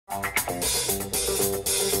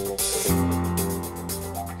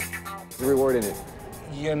reward in it.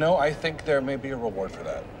 You know, I think there may be a reward for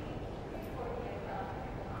that.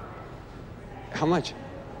 How much?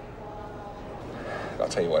 I'll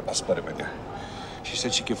tell you what, I'll split it with you. She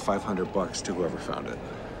said she'd give $500 to whoever found it.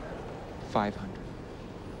 500.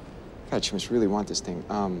 God, she must really want this thing.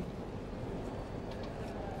 I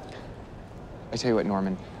tell you what,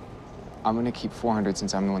 Norman. I'm gonna keep 400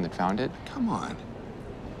 since I'm the one that found it. Come on.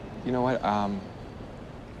 You know what?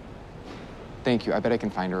 Thank you. I bet I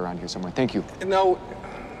can find her around here somewhere. Thank you. No.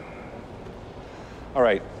 All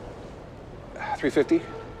right. 350?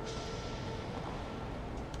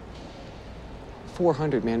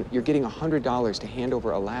 400, man. You're getting $100 to hand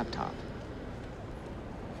over a laptop.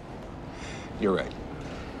 You're right.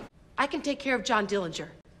 I can take care of John Dillinger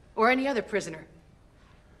or any other prisoner.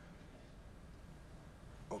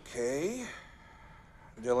 Okay.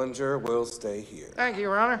 Dillinger will stay here. Thank you,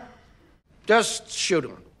 Your Honor. Just shoot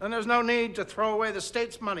him. And there's no need to throw away the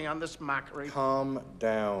state's money on this mockery. Calm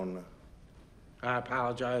down. I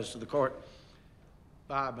apologize to the court.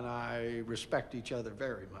 Bob and I respect each other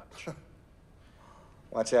very much.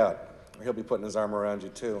 Watch out, or he'll be putting his arm around you,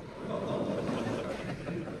 too.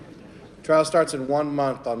 Trial starts in 1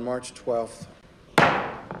 month on March 12th.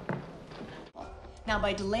 Now,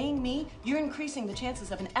 by delaying me, you're increasing the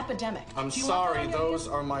chances of an epidemic. I'm sorry, those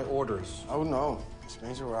are my orders. Oh, no.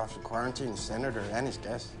 Stranger will have to quarantine the senator and his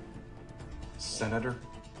guests. Senator?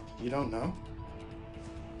 You don't know?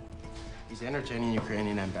 He's entertaining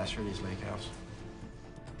Ukrainian ambassador at his lake house.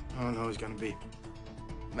 I don't know who he's gonna be.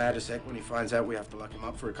 Mad as heck when he finds out we have to lock him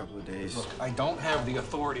up for a couple of days. Look, I don't have the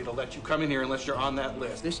authority to let you come in here unless you're on that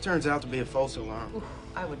list. This turns out to be a false alarm. Ooh,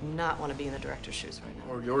 I would not want to be in the director's shoes right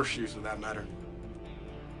now. Or your shoes, for that matter.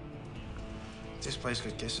 This place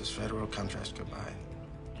could kiss his federal contrast goodbye.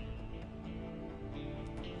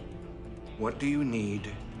 What do you need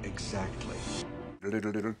exactly? Boom, boom,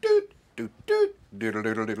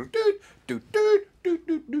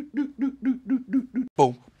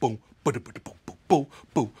 boom, boom,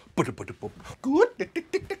 boom, boom, good.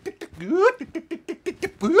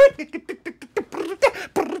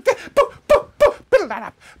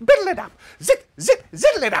 Biddle it up, zit,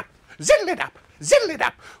 ziddle it up, ziddle it up, ziddle it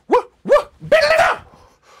up, woo, woo, biddle it up.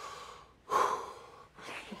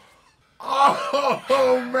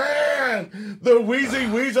 Oh, man! The Wheezy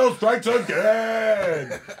Weasel strikes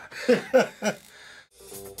again!